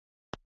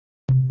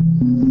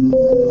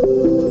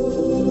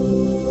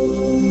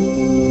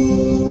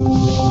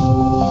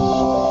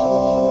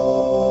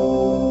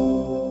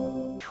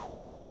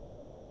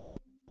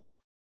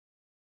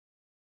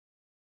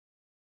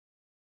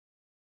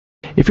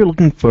If you're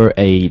looking for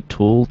a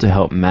tool to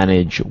help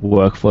manage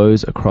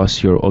workflows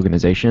across your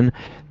organization,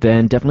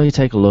 then definitely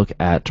take a look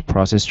at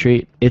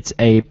Spreadsheet. It's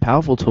a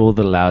powerful tool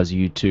that allows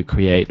you to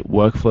create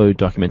workflow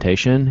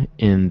documentation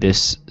in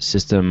this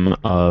system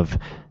of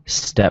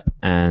step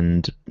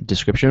and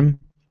description,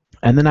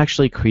 and then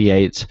actually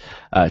create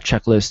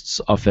checklists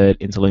of it,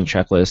 interlink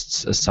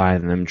checklists,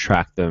 assign them,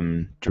 track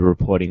them, do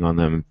reporting on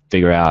them,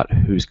 figure out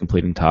who's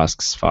completing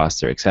tasks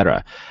faster,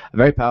 etc. A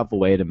very powerful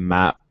way to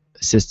map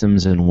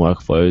systems and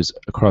workflows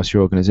across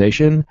your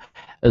organization,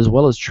 as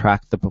well as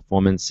track the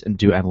performance and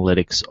do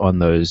analytics on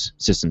those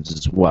systems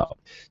as well.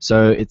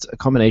 So it's a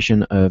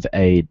combination of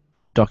a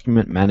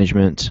document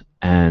management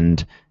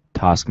and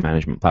task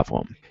management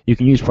platform. You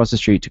can use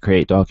Spreadsheet to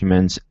create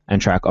documents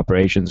and track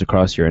operations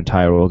across your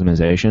entire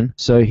organization.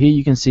 So here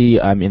you can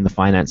see I'm in the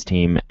finance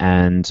team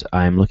and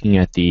I'm looking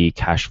at the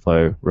cash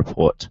flow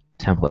report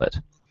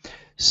template.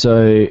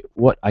 So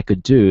what I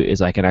could do is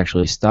I can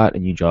actually start a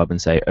new job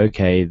and say,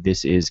 okay,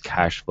 this is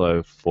cash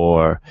flow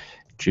for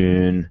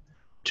June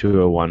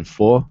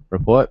 2014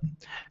 report,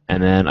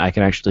 and then I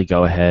can actually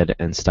go ahead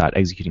and start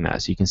executing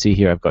that. So you can see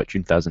here I've got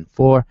June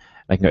 2004.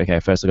 I can go, okay,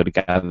 first I've got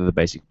to gather the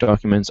basic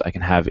documents. I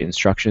can have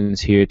instructions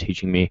here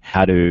teaching me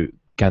how to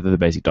gather the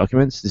basic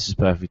documents. This is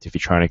perfect if you're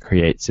trying to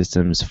create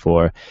systems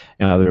for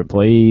other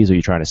employees or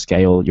you're trying to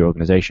scale your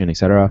organization,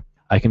 etc.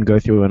 I can go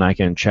through and I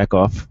can check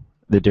off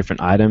the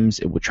different items.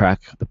 It will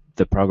track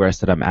the progress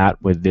that I'm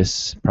at with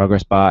this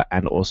progress bar,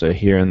 and also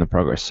here in the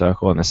progress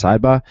circle on the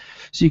sidebar,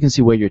 so you can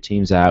see where your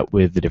team's at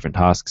with the different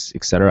tasks,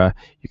 etc.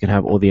 You can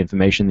have all the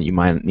information that you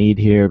might need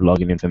here,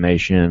 login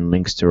information,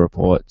 links to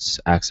reports,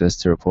 access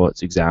to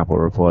reports, example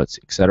reports,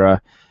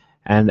 etc.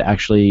 and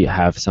actually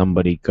have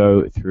somebody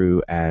go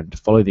through and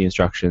follow the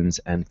instructions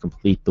and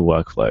complete the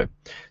workflow.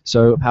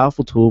 So a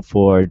powerful tool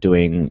for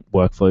doing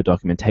workflow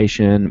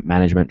documentation,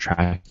 management,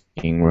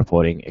 tracking,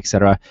 reporting,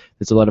 etc.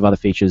 There's a lot of other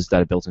features that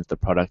are built into the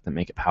product that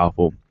make it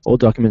powerful. All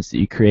documents that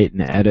you create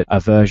and edit are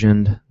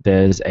versioned.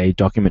 There's a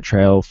document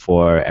trail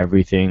for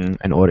everything,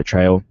 an audit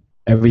trail.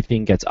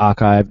 Everything gets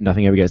archived,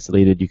 nothing ever gets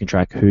deleted. You can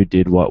track who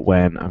did what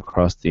when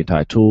across the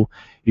entire tool.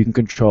 You can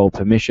control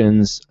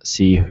permissions,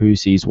 see who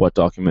sees what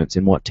documents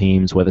in what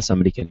teams, whether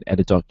somebody can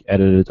edit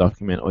a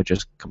document or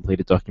just complete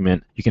a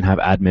document. You can have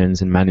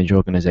admins and manage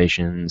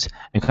organizations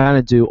and kind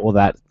of do all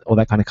that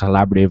kind of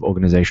collaborative,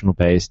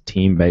 organizational-based,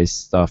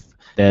 team-based stuff.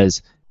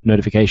 There's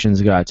notifications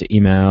that go out to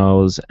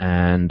emails,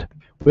 and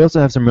we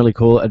also have some really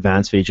cool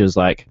advanced features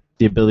like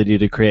the ability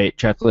to create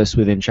checklists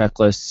within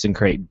checklists and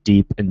create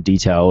deep and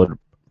detailed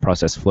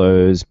process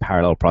flows,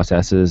 parallel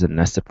processes, and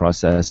nested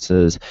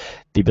processes,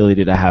 the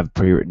ability to have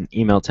pre-written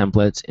email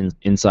templates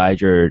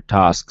inside your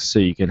tasks so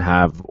you can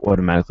have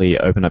automatically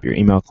open up your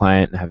email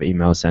client and have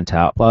emails sent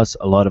out, plus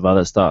a lot of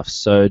other stuff.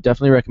 So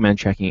definitely recommend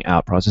checking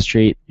out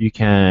Spreadsheet. You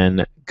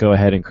can go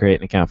ahead and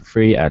create an account for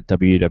free at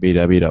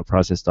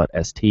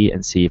www.process.st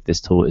and see if this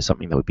tool is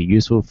something that would be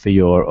useful for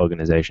your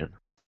organization.